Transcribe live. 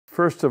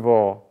First of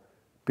all,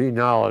 be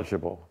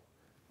knowledgeable,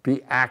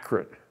 be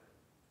accurate.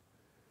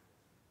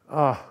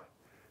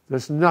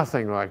 There's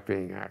nothing like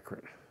being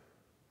accurate.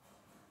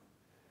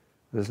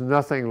 There's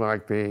nothing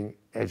like being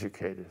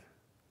educated.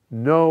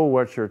 Know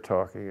what you're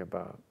talking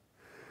about.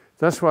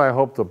 That's why I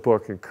hope the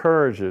book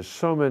encourages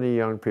so many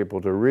young people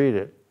to read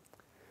it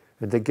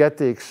and to get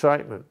the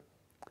excitement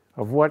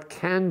of what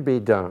can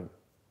be done.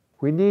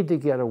 We need to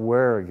get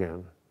aware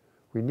again.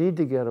 We need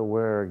to get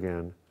aware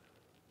again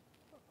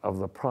of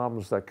the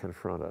problems that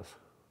confront us,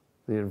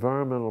 the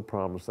environmental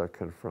problems that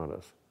confront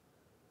us.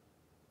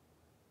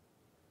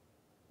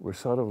 We're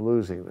sort of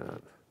losing that.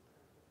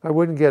 I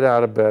wouldn't get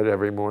out of bed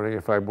every morning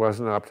if I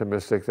wasn't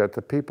optimistic that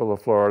the people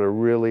of Florida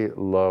really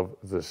love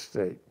this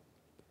state.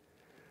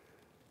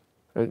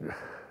 And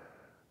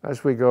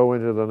as we go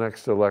into the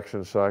next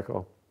election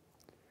cycle,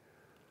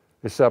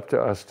 it's up to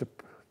us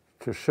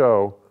to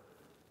show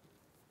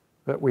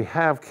that we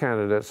have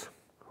candidates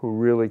who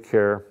really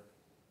care,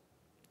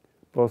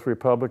 both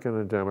Republican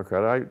and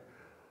Democrat.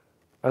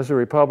 As a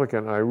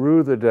Republican, I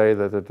rue the day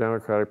that the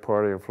Democratic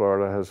Party in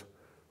Florida has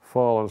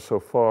fallen so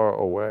far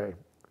away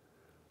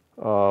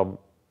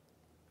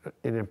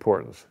in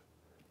importance,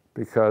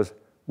 because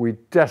we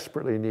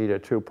desperately need a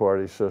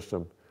two-party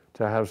system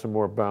to have some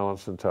more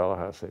balance in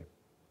Tallahassee.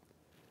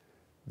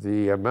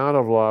 The amount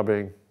of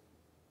lobbying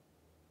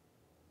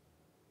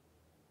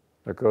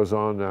that goes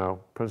on now,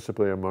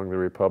 principally among the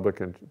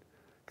Republican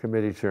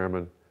committee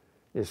chairmen,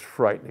 is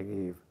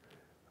frightening, Eve.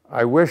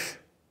 I wish,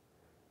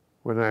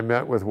 when I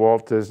met with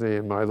Walt Disney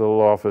in my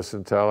little office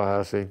in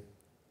Tallahassee,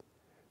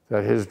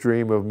 that his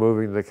dream of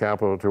moving the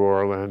capital to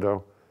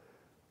Orlando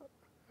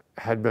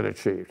had been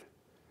achieved.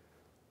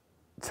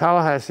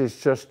 Tallahassee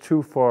is just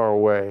too far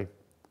away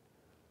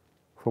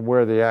from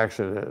where the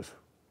action is.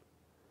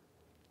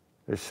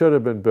 It should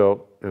have been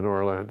built in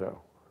Orlando,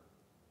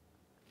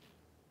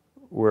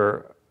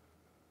 where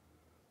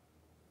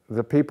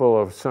the people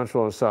of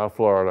Central and South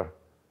Florida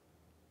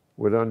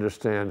would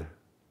understand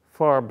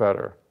far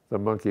better the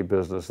monkey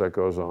business that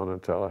goes on in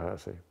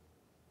Tallahassee.